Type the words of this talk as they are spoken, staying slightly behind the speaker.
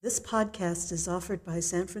This podcast is offered by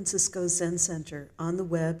San Francisco Zen Center on the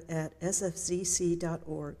web at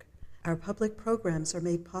sfzc.org. Our public programs are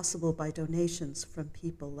made possible by donations from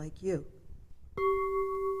people like you.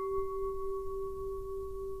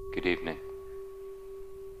 Good evening.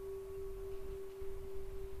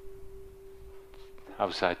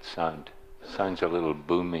 How's that sound? Sounds a little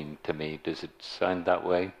booming to me. Does it sound that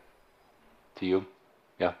way to you?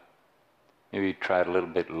 Yeah? Maybe try it a little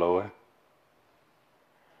bit lower.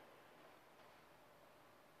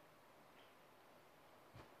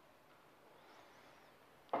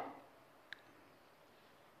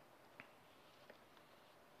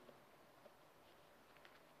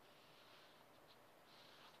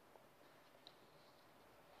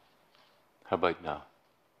 How about now?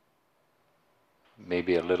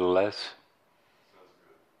 Maybe a little less?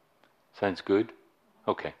 Sounds good?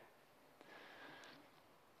 Okay.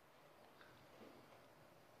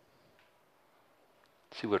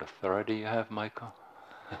 See what authority you have, Michael?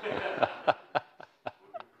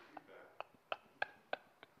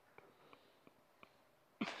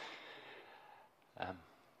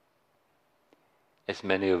 As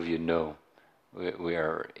many of you know, we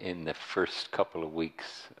are in the first couple of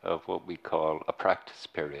weeks of what we call a practice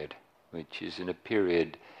period, which is in a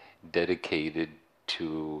period dedicated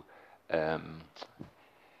to the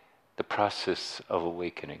process of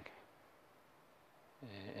awakening.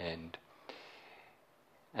 And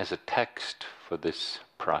as a text for this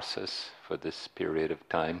process, for this period of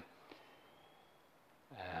time,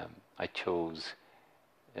 I chose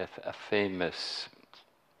a famous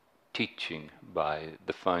teaching by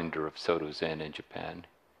the founder of Soto Zen in Japan,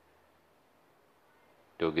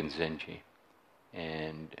 Dogen Zenji,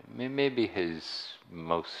 and maybe his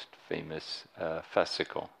most famous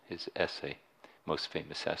fascicle, his essay, most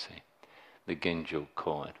famous essay, the Genjo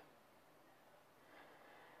Koan.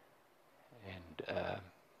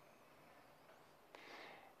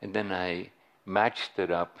 And then I matched it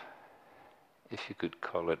up, if you could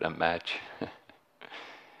call it a match.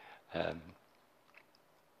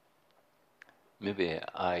 Maybe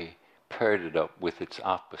I paired it up with its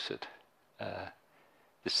opposite, the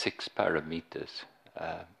 6 paramitas.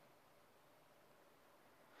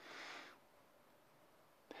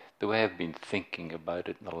 The way I've been thinking about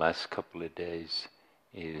it in the last couple of days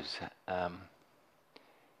is,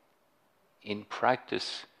 in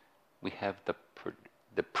practice, we have the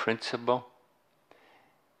principle,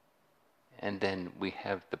 and then we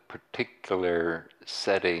have the particular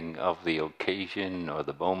setting of the occasion or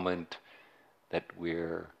the moment that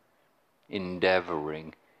we're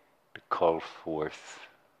endeavoring to call forth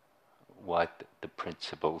what the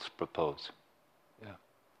principles propose. Yeah.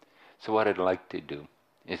 So what I'd like to do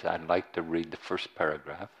is I'd like to read the first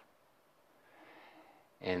paragraph,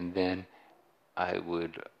 and then I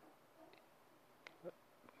would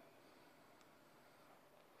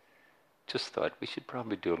just thought we should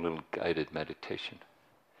probably do a little guided meditation.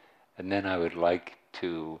 And then I would like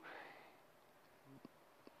to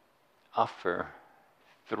offer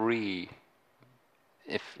 3,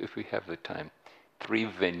 if we have the time, 3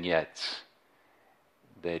 vignettes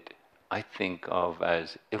that I think of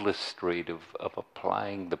as illustrative of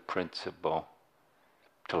applying the principle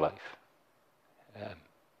to life.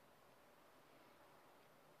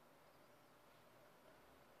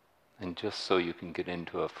 And just so you can get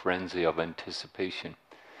into a frenzy of anticipation,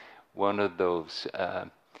 one of those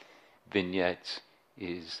vignettes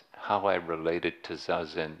is how I related to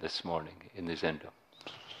zazen this morning in the Zendo.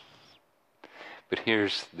 But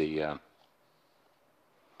here's the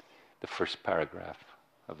first paragraph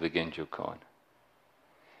of the Genjo Koan.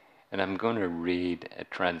 And I'm going to read a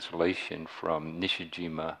translation from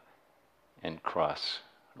Nishijima and Cross,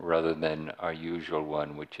 rather than our usual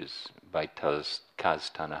one, which is by Kaz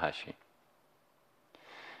Tanahashi.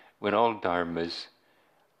 When all dharmas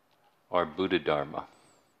are Buddha Dharma,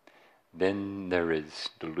 then there is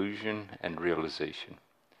delusion and realization.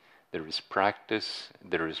 There is practice,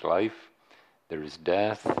 there is life, there is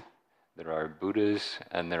death, there are Buddhas,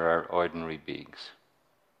 and there are ordinary beings.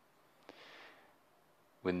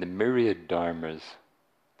 When the myriad dharmas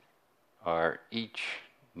are each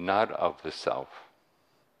not of the self,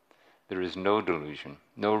 there is no delusion,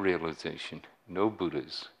 no realization, no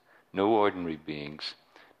Buddhas, no ordinary beings,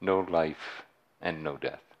 no life, and no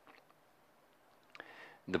death.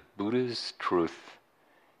 The Buddha's truth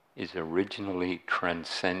is originally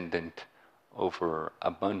transcendent over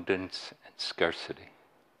abundance and scarcity.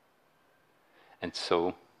 And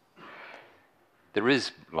so, there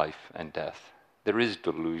is life and death. There is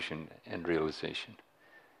delusion and realization.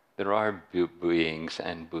 There are beings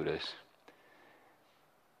and Buddhas.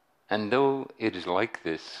 And though it is like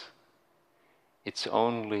this, It's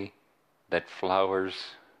only that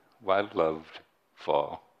flowers, while loved,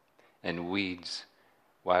 fall, and weeds,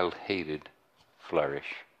 while hated,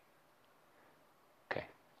 flourish. Okay.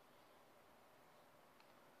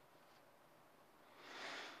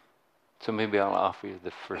 So maybe I'll offer you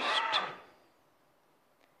the first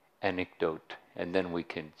anecdote, and then we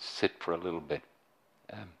can sit for a little bit.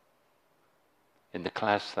 In the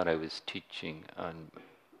class that I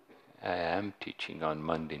am teaching on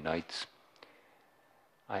Monday nights,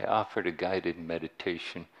 I offered a guided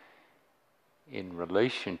meditation in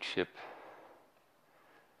relationship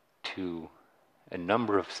to a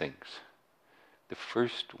number of things. The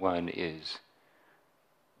first one is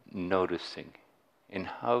noticing, and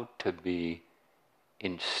how to be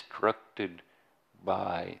instructed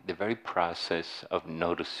by the very process of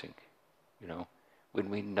noticing. You know, when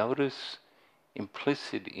we notice,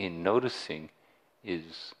 implicit in noticing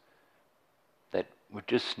is that we're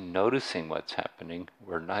just noticing what's happening.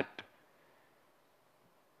 We're not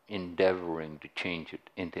endeavoring to change it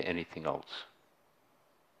into anything else.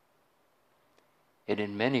 And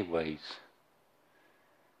in many ways,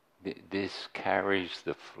 this carries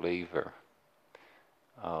the flavor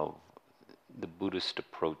of the Buddhist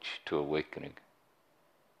approach to awakening.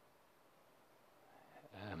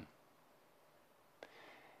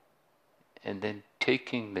 And then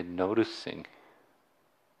taking the noticing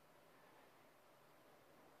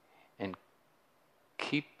and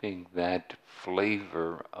keeping that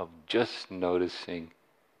flavor of just noticing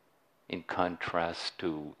in contrast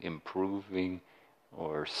to improving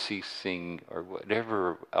or ceasing or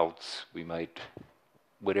whatever else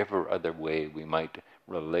whatever other way we might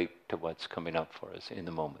relate to what's coming up for us in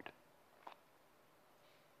the moment.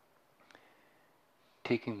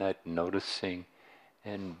 Taking that noticing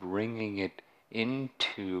and bringing it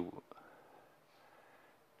into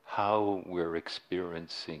how we're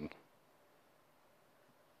experiencing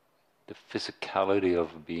the physicality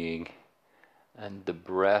of being and the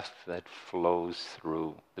breath that flows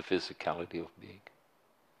through the physicality of being.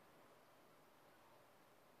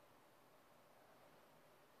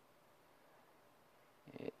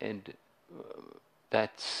 And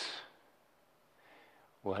that's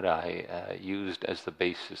what I used as the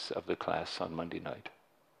basis of the class on Monday night.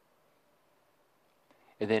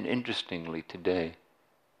 And then interestingly today,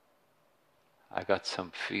 I got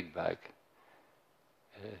some feedback.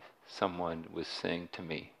 Someone was saying to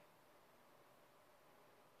me,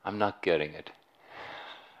 I'm not getting it.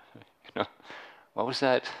 You know, what was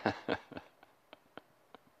that?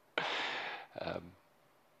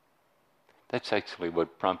 That's actually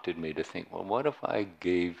what prompted me to think, well, what if I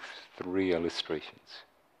gave 3 illustrations?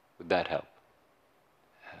 Would that help?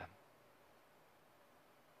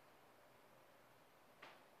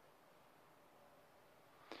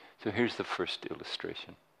 So here's the first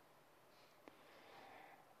illustration.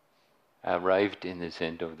 I arrived in the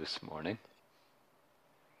Zendo this morning,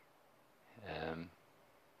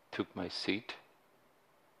 took my seat.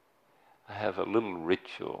 I have a little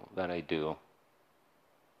ritual that I do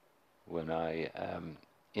when I am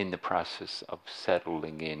in the process of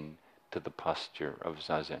settling in to the posture of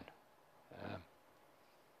zazen.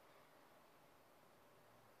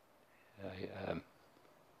 I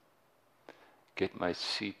get my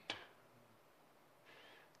seat,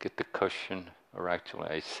 get the cushion, or actually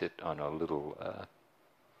I sit on a little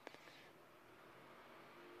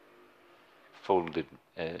folded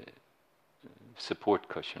support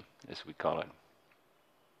cushion, as we call it,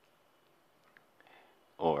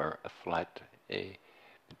 or a flat.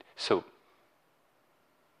 So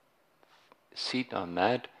seat on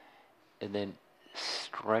that, and then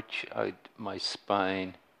stretch out my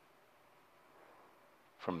spine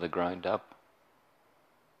from the ground up,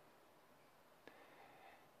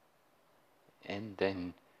 and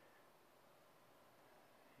then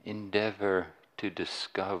endeavor to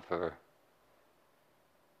discover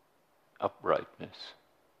uprightness.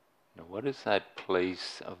 Now, what is that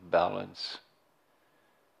place of balance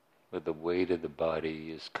where the weight of the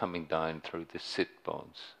body is coming down through the sit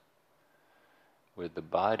bones, where the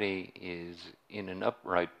body is in an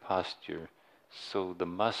upright posture so the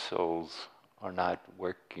muscles are not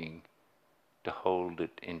working to hold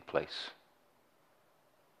it in place.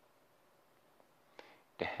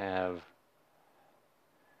 To have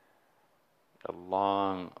a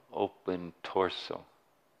long open torso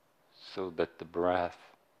so that the breath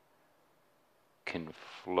can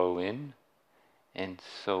flow in, and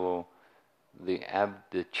so the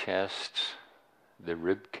chest, the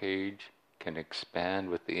rib cage can expand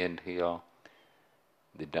with the inhale,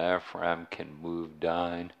 the diaphragm can move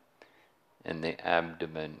down, and the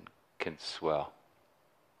abdomen can swell.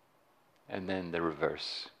 And then the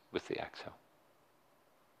reverse with the exhale.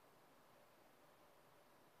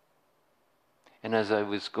 And as I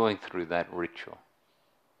was going through that ritual,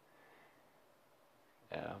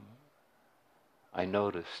 I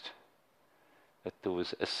noticed that there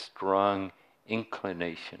was a strong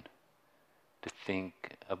inclination to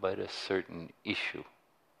think about a certain issue.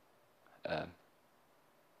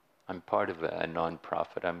 I'm part of a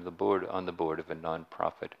non-profit. I'm on the board of a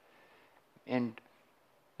non-profit, and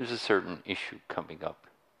there's a certain issue coming up.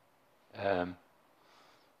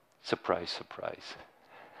 Surprise, surprise.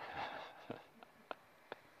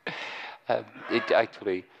 It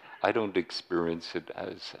actually, I don't experience it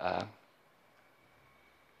as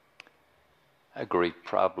a great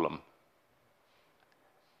problem.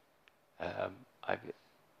 I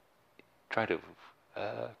try to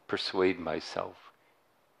persuade myself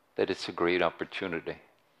that it's a great opportunity.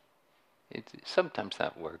 Sometimes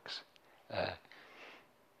that works.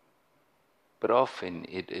 But often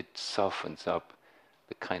it softens up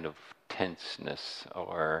the kind of tenseness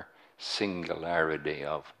or singularity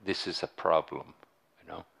of this is a problem,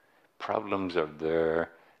 Problems are there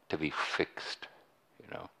to be fixed,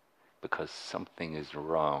 because something is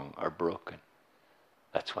wrong or broken.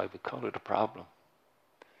 That's why we call it a problem.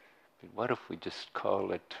 But what if we just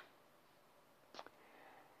call it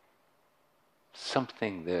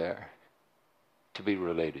something there to be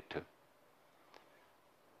related to?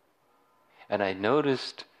 And I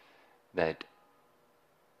noticed that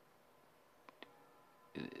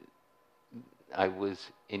I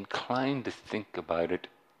was inclined to think about it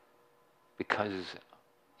because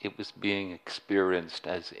it was being experienced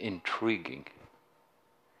as intriguing.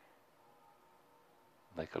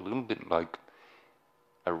 Like a little bit like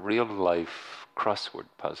a real life crossword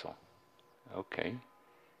puzzle. Okay.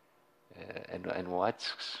 And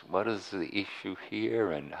what is the issue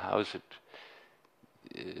here, and how's it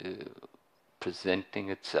presenting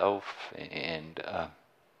itself, and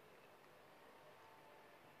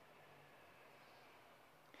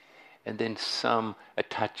then some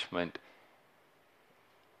attachment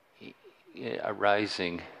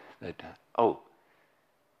arising that,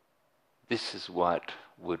 this is what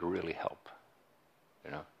would really help,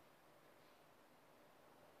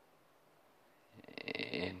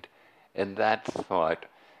 And that thought,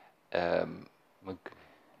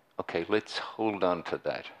 okay, let's hold on to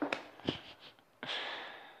that.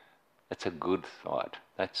 That's a good thought.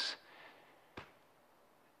 That's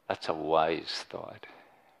a wise thought.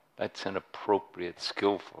 That's an appropriate,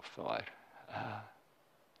 skillful thought.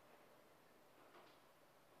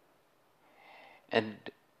 And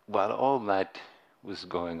while all that was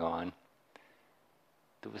going on,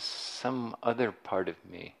 there was some other part of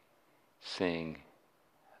me saying,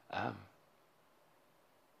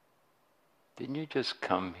 didn't you just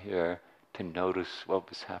come here to notice what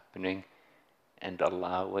was happening and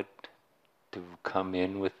allow it to come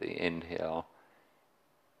in with the inhale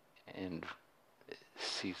and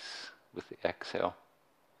cease with the exhale?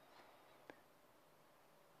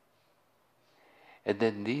 And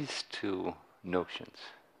then these two notions,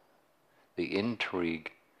 the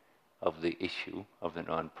intrigue of the issue of the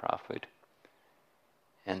nonprofit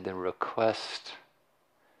and the request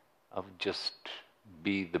of just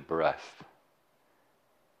be the breath.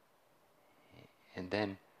 And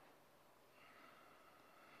then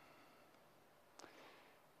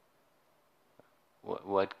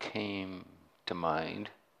what came to mind,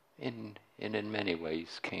 and in many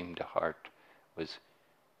ways came to heart, was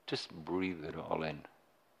just breathe it all in.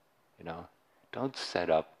 Don't set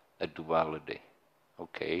up a duality.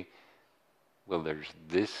 Okay, well, there's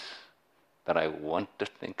this that I want to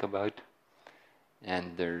think about,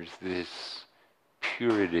 and there's this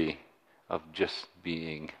purity of just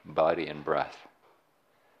being body and breath.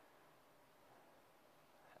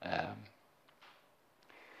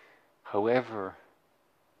 However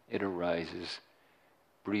it arises,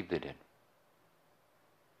 breathe it in.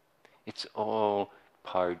 It's all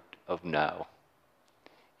part of now.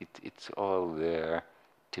 It's all there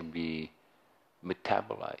to be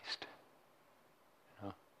metabolized.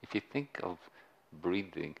 If you think of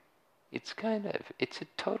breathing, it's a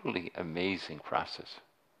totally amazing process.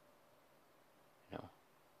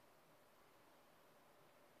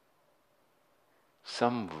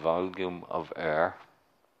 Some volume of air,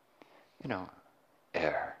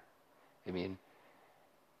 air. I mean,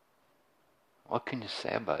 what can you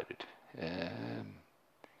say about it?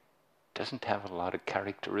 Doesn't have a lot of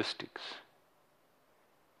characteristics.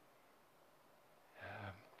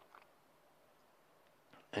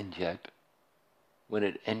 And yet, when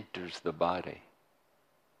it enters the body,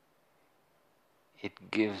 it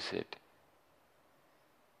gives it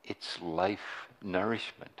its life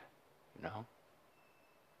nourishment,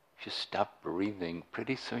 If you stop breathing,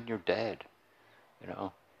 pretty soon you're dead,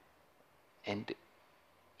 And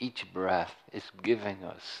each breath is giving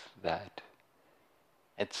us that.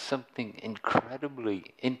 It's something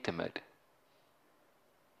incredibly intimate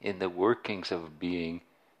in the workings of being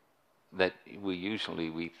that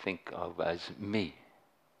we think of as me.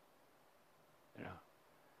 You know,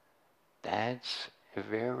 that's a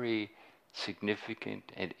very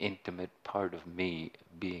significant and intimate part of me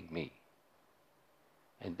being me.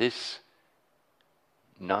 And this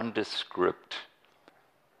nondescript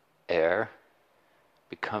air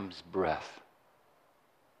becomes breath.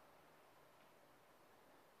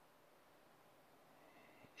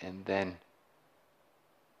 And then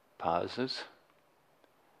pauses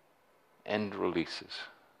and releases.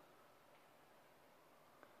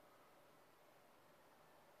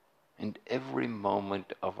 And every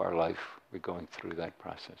moment of our life, we're going through that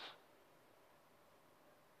process.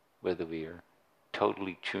 Whether we are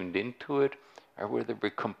totally tuned into it or whether we're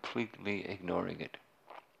completely ignoring it.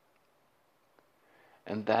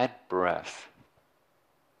 And that breath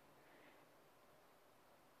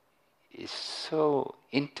is so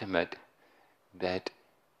intimate that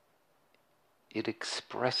it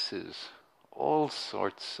expresses all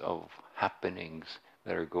sorts of happenings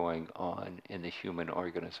that are going on in the human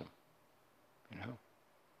organism. You know?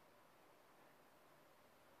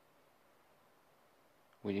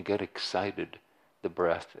 When you get excited, the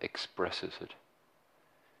breath expresses it.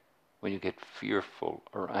 When you get fearful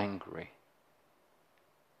or angry,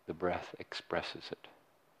 the breath expresses it.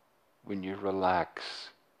 When you relax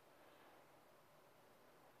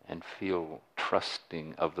and feel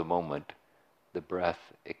trusting of the moment, the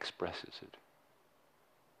breath expresses it.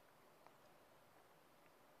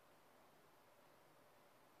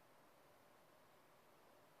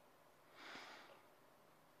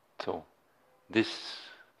 So this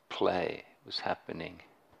play was happening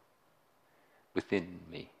within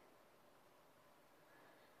me.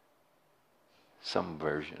 Some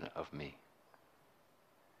version of me.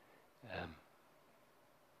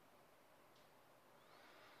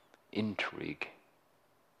 Intrigue.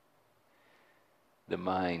 The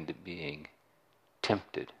mind being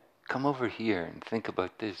tempted. Come over here and think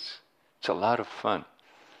about this. It's a lot of fun.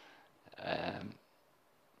 And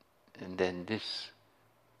then this,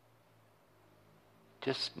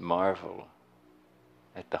 just marvel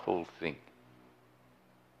at the whole thing.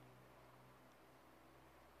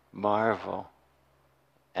 Marvel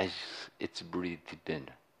as it's breathed in.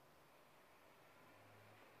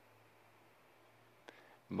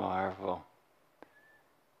 Marvel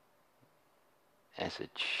as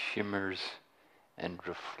it shimmers and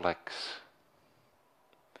reflects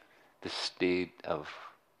the state of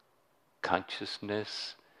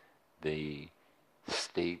consciousness, the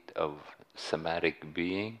state of somatic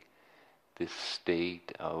being, this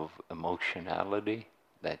state of emotionality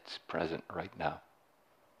that's present right now.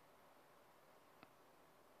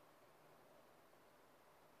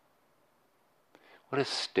 What a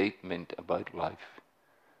statement about life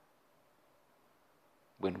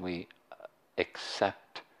when we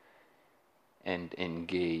accept and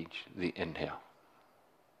engage the inhale.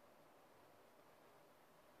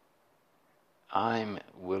 I'm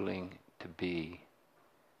willing to be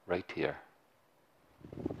right here.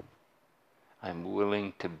 I'm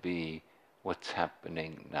willing to be what's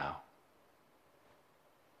happening now.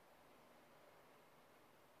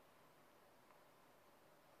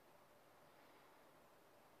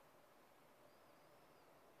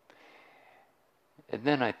 And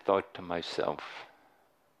then I thought to myself,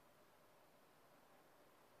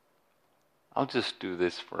 I'll just do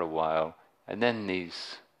this for a while, and then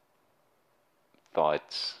these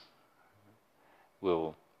thoughts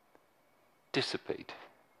will dissipate.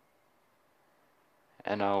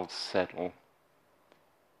 And I'll settle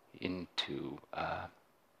into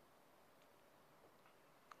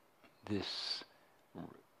this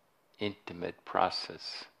intimate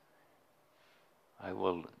process. I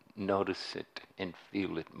will notice it and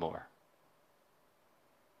feel it more.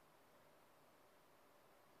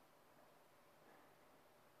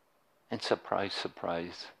 And surprise,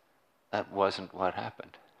 surprise, that wasn't what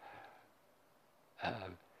happened.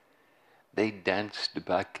 They danced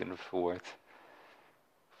back and forth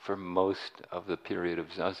for most of the period of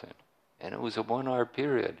zazen. And it was a 1 hour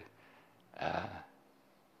period.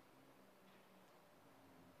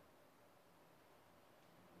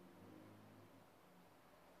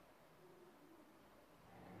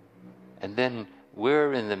 And then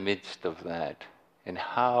we're in the midst of that. And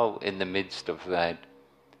how in the midst of that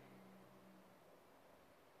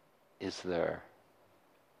is there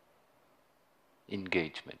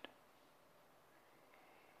engagement?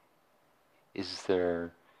 Is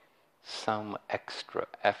there some extra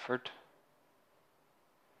effort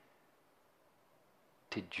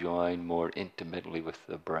to join more intimately with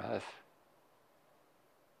the breath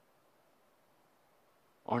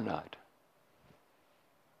or not.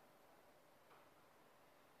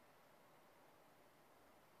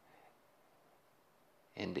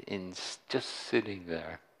 And in just sitting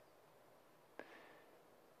there,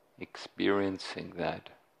 experiencing that,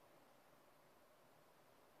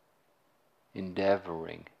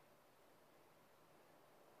 endeavoring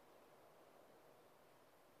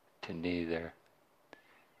to neither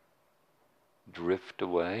drift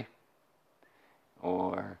away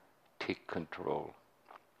or take control.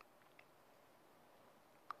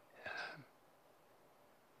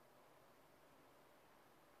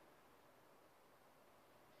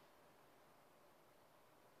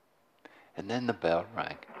 And then the bell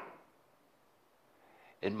rang.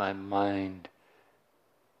 And my mind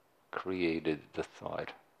created the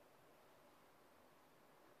thought,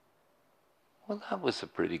 well, that was a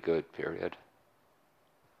pretty good period.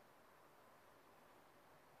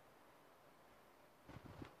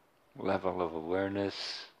 Level of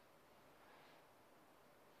awareness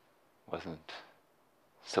wasn't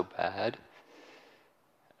so bad.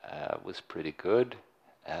 Was pretty good.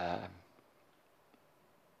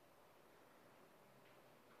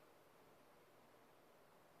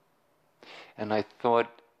 And I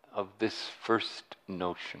thought of this first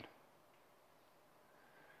notion.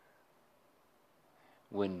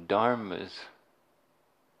 When dharmas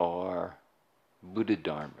are Buddha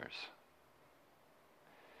dharmas,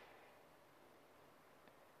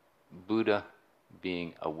 Buddha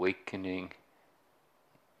being awakening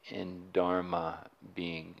and Dharma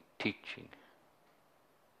being teaching.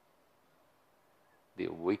 The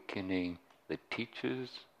awakening that teaches,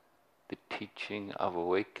 the teaching of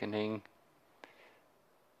awakening,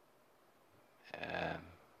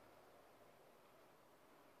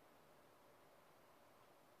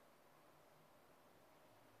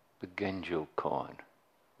 the Genjo Koan,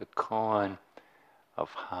 the koan of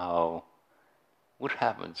how what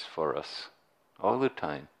happens for us all the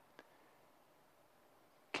time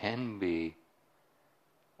can be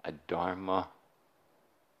a dharma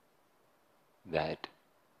that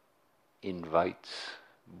invites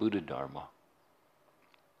Buddha dharma.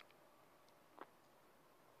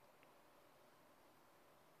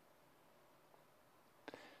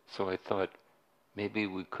 So I thought maybe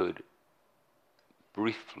we could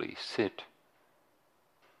briefly sit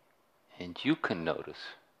and you can notice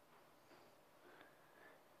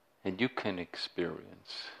and you can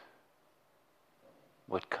experience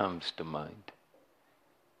what comes to mind.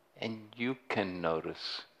 And you can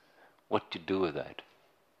notice what to do with that.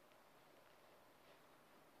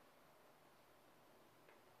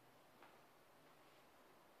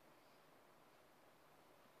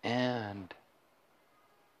 And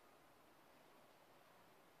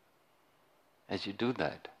as you do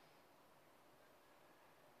that,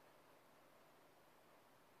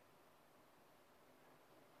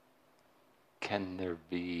 can there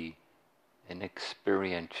be an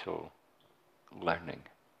experiential learning?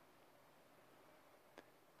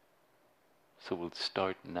 So we'll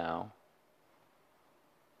start now.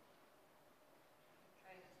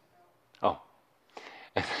 Oh.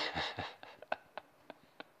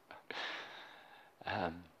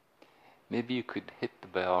 Maybe you could hit the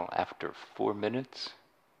bell after 4 minutes.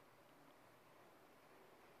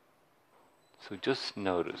 So just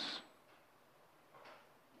notice.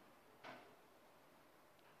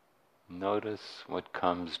 Notice what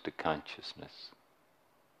comes to consciousness.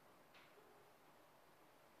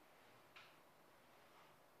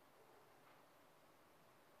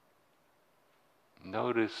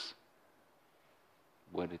 Notice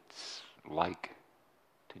what it's like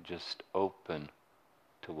to just open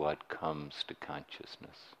to what comes to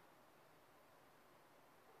consciousness.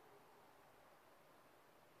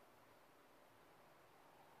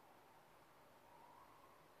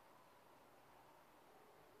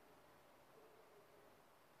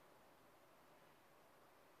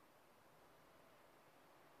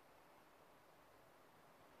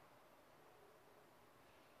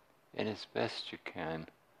 And as best you can,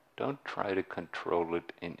 don't try to control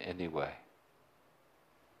it in any way.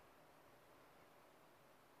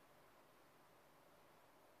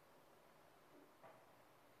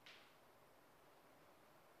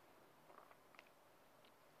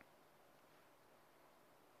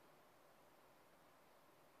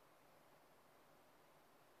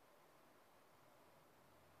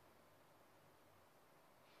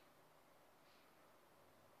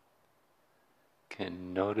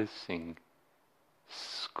 Can noticing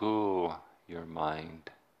school your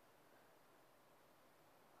mind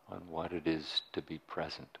on what it is to be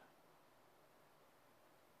present?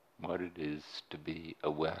 what it is to be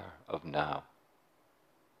aware of now.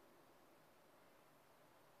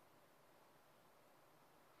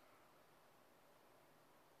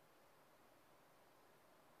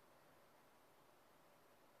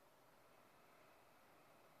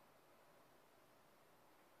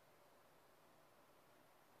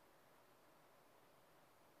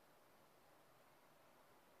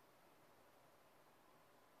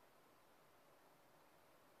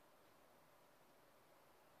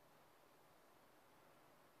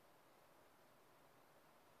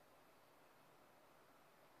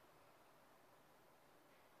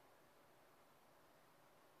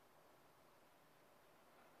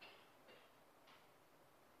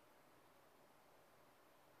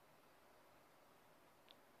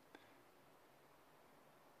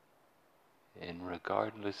 And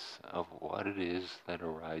regardless of what it is that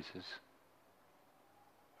arises,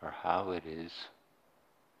 or how it is,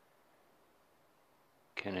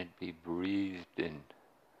 can it be breathed in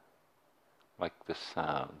like the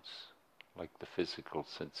sounds, like the physical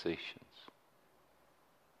sensations,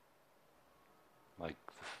 like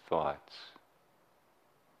the thoughts?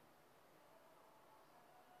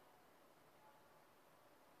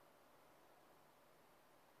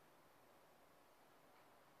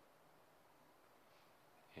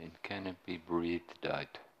 And can it be breathed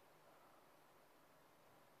out?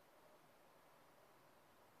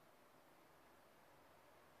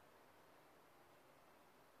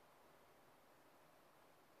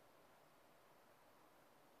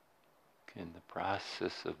 Can the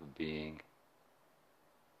process of being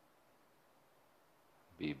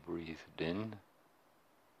be breathed in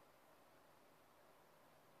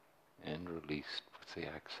and released with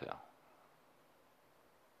the exhale?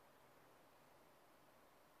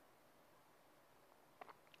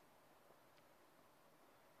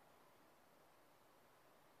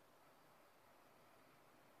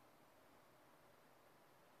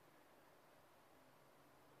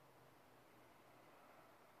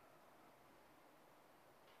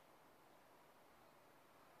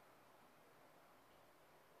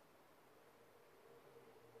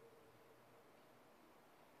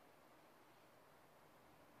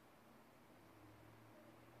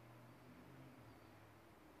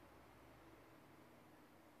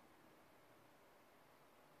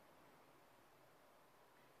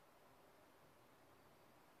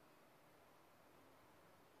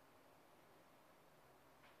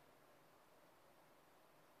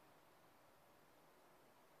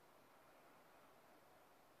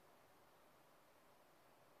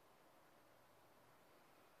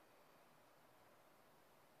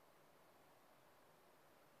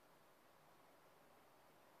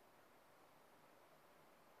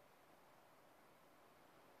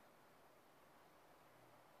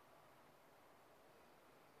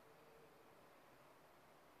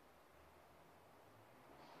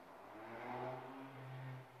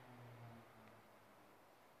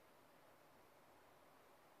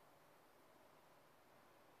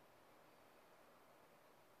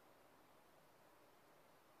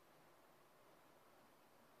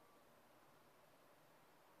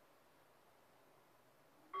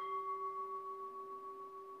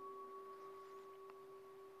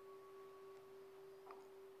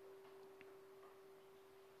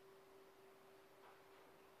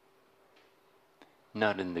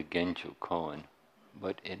 Not in the Genjo Koan,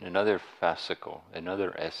 but in another fascicle,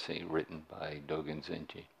 another essay written by Dogen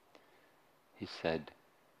Zenji. He said,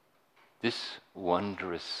 this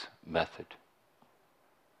wondrous method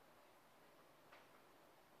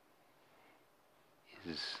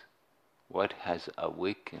is what has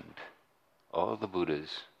awakened all the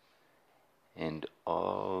Buddhas and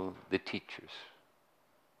all the teachers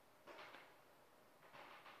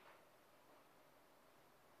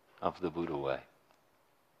of the Buddha way.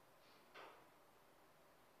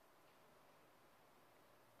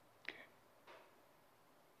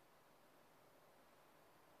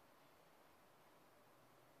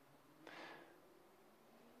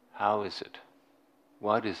 How is it?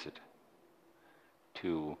 What is it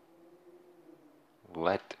to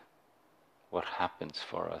let what happens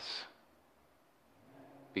for us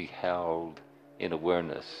be held in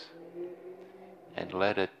awareness and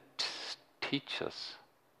let it teach us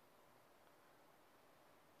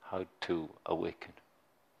how to awaken?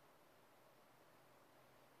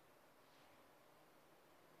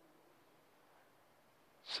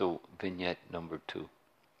 So, vignette number 2.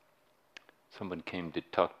 Someone came to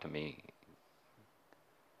talk to me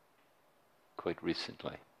quite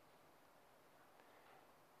recently,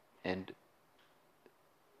 and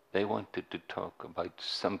they wanted to talk about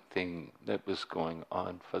something that was going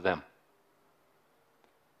on for them,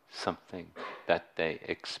 something that they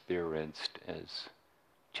experienced as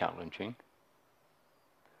challenging,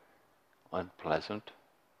 unpleasant,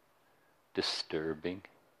 disturbing,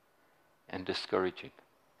 and discouraging.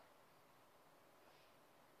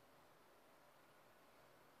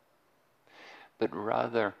 But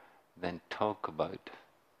rather than talk about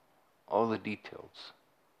all the details,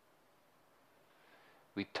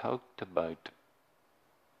 we talked about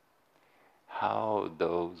how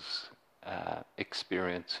those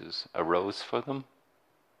experiences arose for them,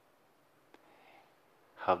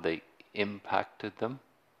 how they impacted them,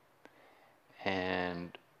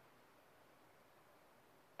 and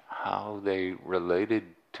how they related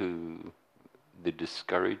to the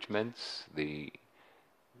discouragements, the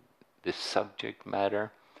subject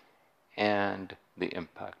matter, and the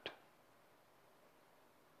impact.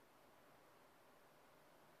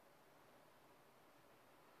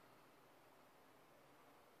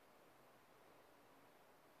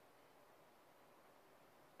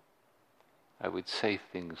 I would say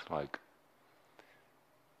things like,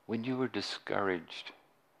 when you were discouraged,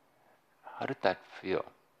 how did that feel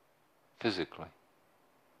physically?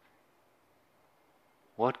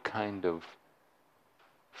 What kind of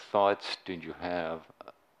thoughts did you have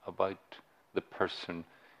about the person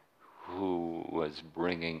who was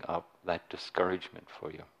bringing up that discouragement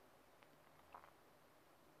for you?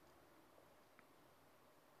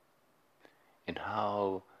 And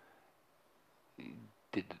how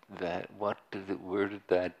did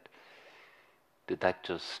that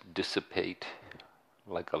just dissipate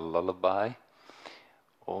like a lullaby?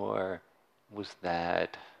 Or was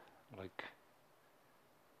that like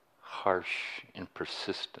harsh and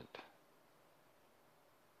persistent?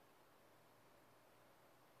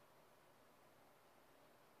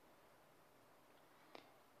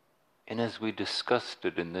 And as we discussed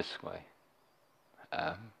it in this way,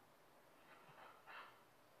 the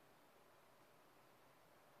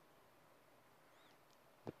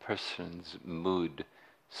person's mood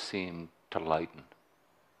seemed to lighten.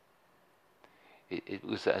 It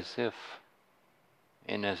was as if,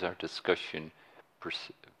 and as our discussion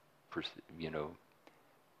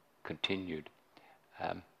continued,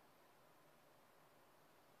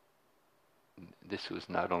 this was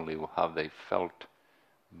not only how they felt,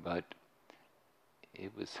 but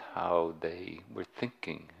it was how they were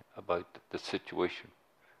thinking about the situation.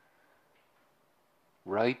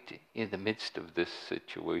 Right in the midst of this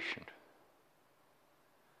situation,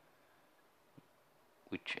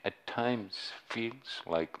 which at times feels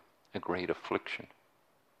like a great affliction.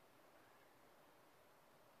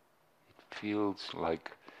 It feels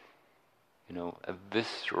like, a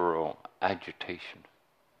visceral agitation.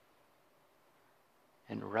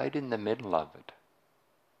 And right in the middle of it,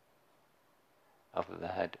 of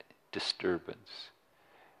that disturbance,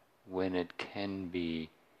 when it can be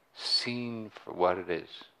seen for what it is,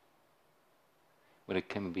 when it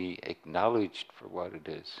can be acknowledged for what it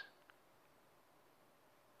is,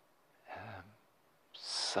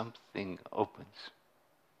 something opens.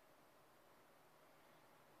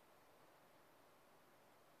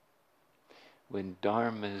 When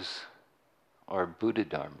dharmas are Buddha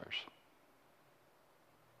dharmas,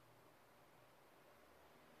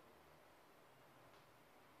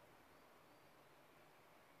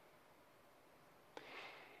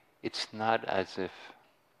 it's not as if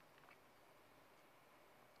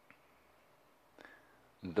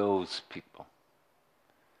those people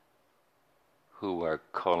who are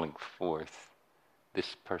calling forth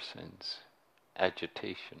this person's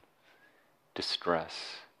agitation,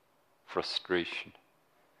 distress, frustration,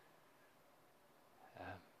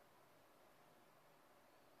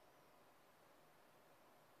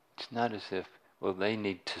 it's not as if, they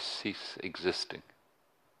need to cease existing,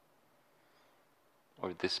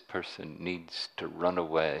 or this person needs to run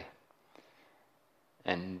away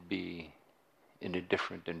and be in a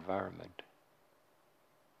different environment.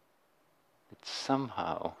 It's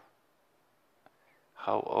somehow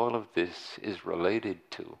how all of this is related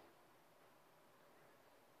to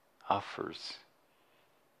offers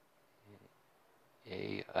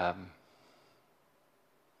a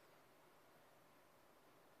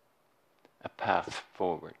path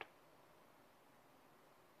forward.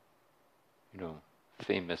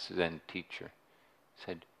 Famous Zen teacher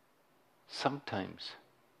said, sometimes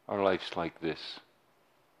our life's like this.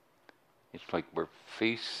 It's like we're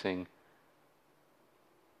facing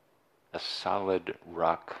a solid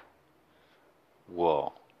rock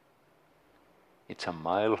wall. It's a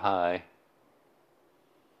mile high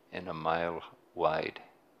and a mile wide.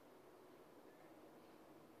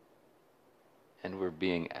 And we're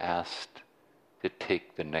being asked to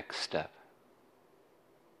take the next step.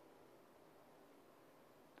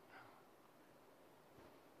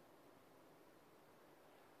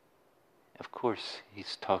 course,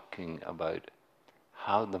 he's talking about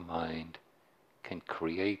how the mind can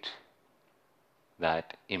create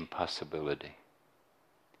that impossibility.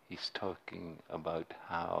 He's talking about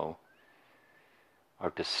how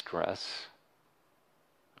our distress,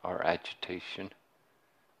 our agitation,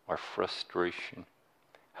 our frustration,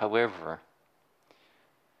 however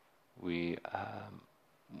we,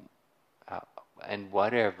 and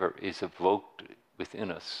whatever is evoked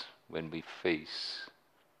within us when we face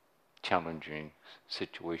challenging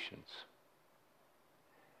situations,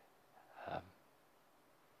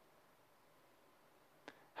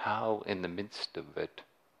 how in the midst of it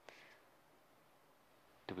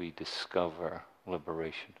do we discover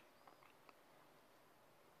liberation?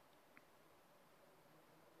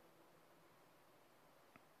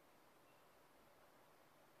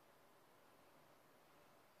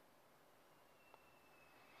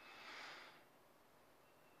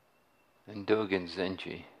 And Dogen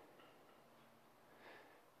Zenji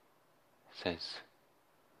says,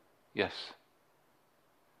 yes,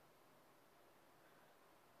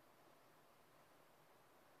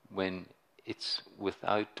 when it's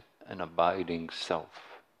without an abiding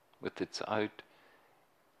self, without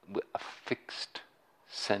a fixed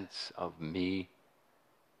sense of me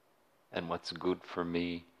and what's good for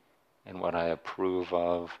me and what I approve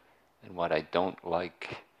of and what I don't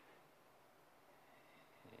like,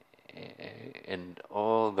 and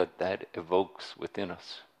all that evokes within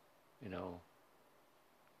us,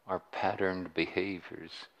 our patterned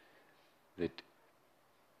behaviors, that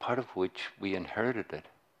part of which we inherited it.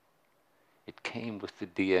 It came with the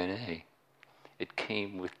DNA. It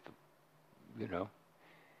came with,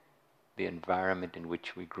 the environment in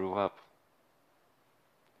which we grew up.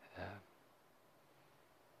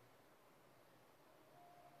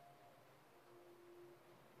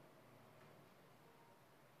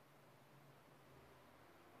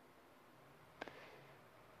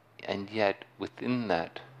 And yet, within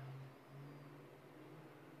that,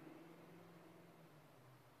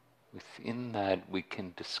 we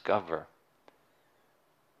can discover,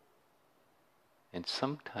 and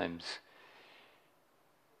sometimes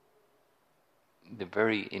the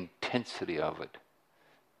very intensity of it,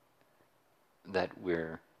 that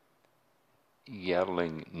we're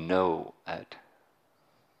yelling no at,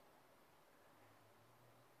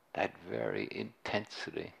 that very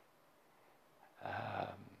intensity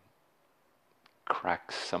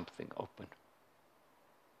cracks something open.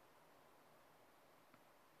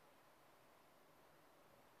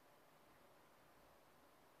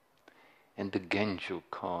 And the Genjo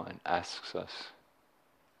Koan asks us,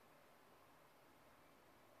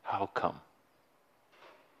 how come?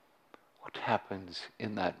 What happens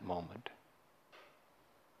in that moment?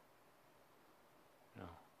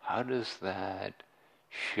 How does that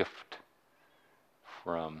shift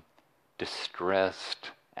from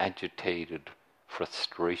distressed, agitated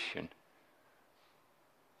frustration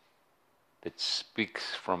that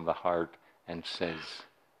speaks from the heart and says,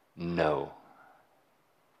 no?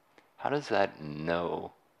 How does that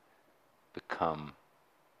no become,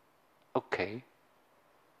 okay,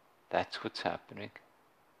 that's what's happening.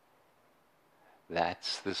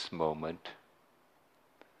 That's this moment.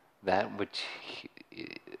 That's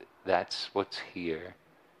what's here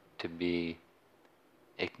to be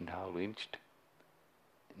acknowledged,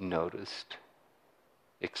 noticed,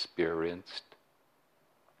 experienced,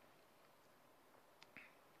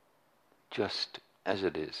 just as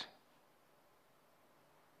it is.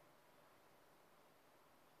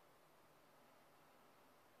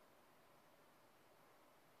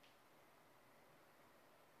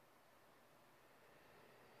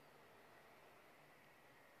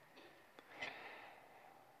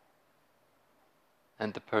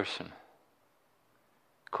 And the person,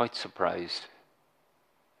 quite surprised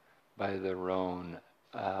by their own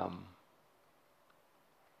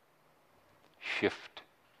shift,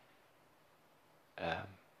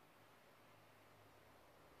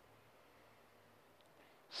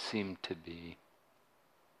 seem to be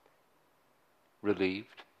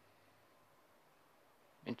relieved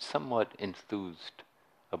and somewhat enthused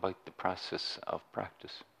about the process of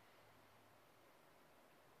practice.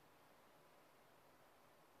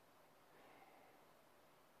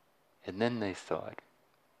 And then they thought,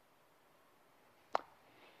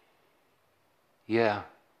 yeah,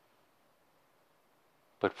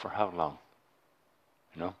 but for how long?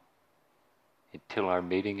 Until our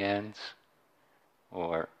meeting ends,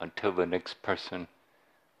 or until the next person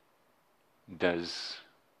does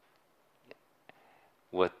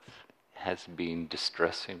what has been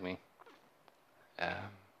distressing me.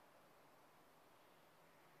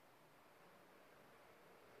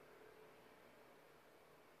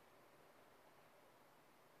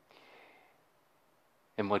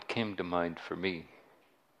 And what came to mind for me,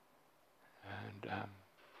 and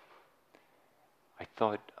I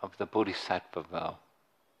thought of the Bodhisattva vow.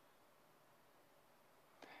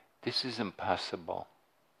 This is impossible,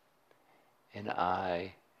 and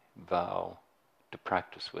I vow to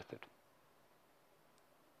practice with it.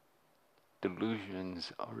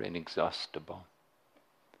 Delusions are inexhaustible,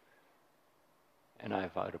 and I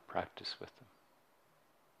vow to practice with them.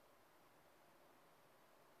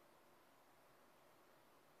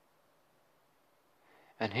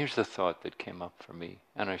 And here's the thought that came up for me,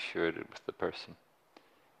 and I shared it with the person.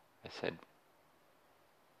 I said,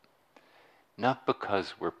 not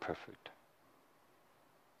because we're perfect,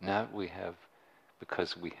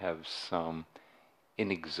 because we have some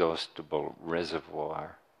inexhaustible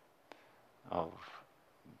reservoir of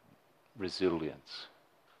resilience,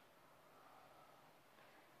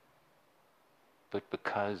 but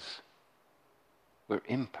because we're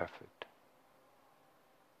imperfect.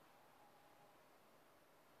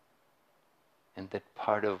 And that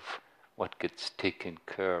part of what gets taken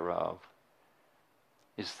care of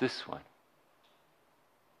is this one,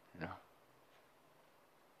 you know.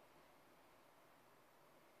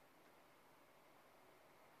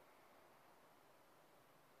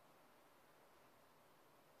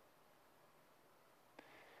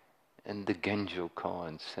 And the Genjo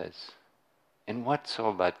Koan says, and what's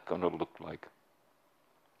all that going to look like?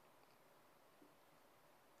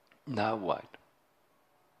 Now what?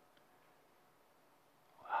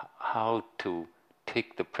 How to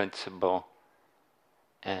take the principle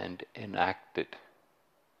and enact it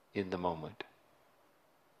in the moment,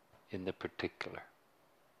 in the particular.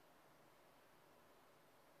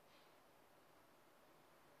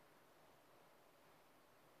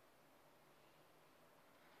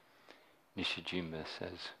 Nishijima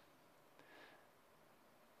says,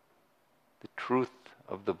 the truth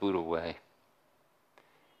of the Buddha way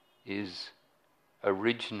is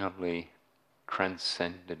originally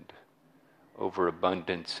transcendent over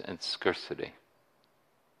abundance and scarcity.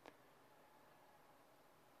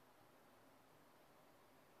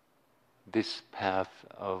 This path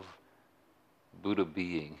of Buddha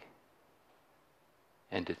being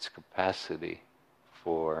and its capacity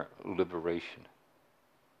for liberation,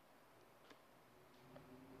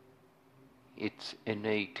 it's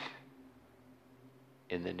innate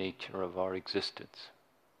in the nature of our existence.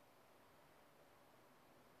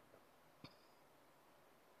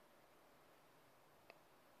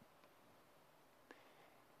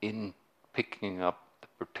 In picking up the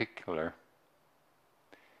particular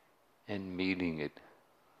and meeting it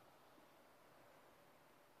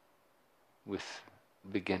with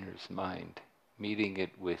beginner's mind, meeting it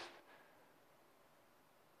with,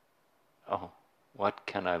 oh, what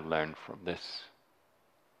can I learn from this?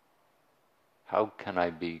 How can I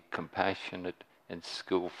be compassionate and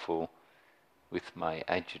skillful with my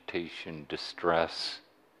agitation, distress,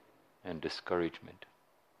 and discouragement?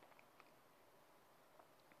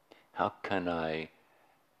 How can I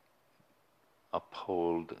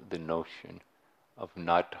uphold the notion of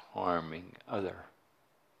not harming other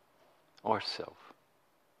or self?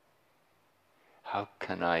 How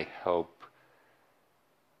can I help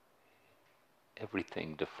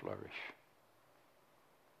everything to flourish?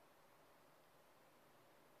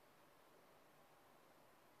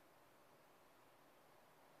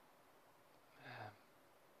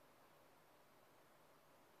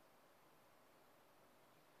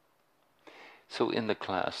 So in the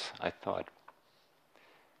class, I thought,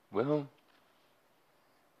 well,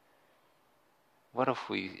 what if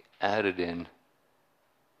we added in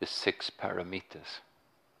the 6 paramitas?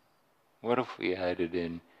 What if we added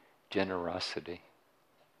in generosity,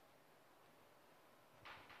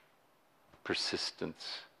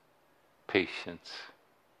 persistence, patience,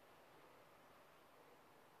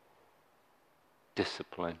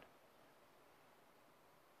 discipline,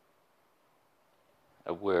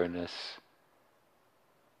 awareness,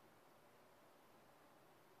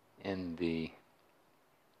 and the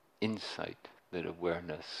insight that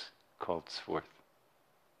awareness calls forth?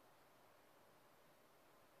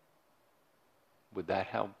 Would that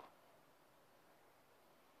help?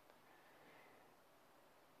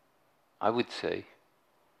 I would say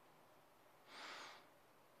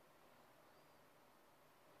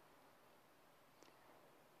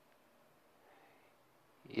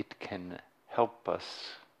it can help us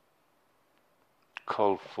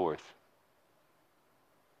call forth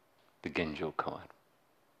the Genjo Koan.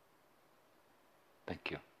 Thank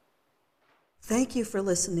you. Thank you for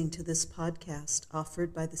listening to this podcast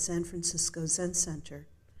offered by the San Francisco Zen Center.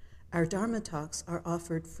 Our Dharma talks are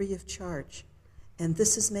offered free of charge, and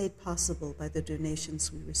this is made possible by the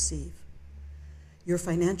donations we receive. Your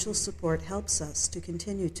financial support helps us to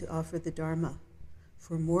continue to offer the Dharma.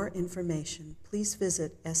 For more information, please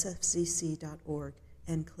visit sfzc.org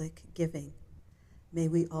and click Giving. May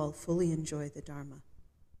we all fully enjoy the Dharma.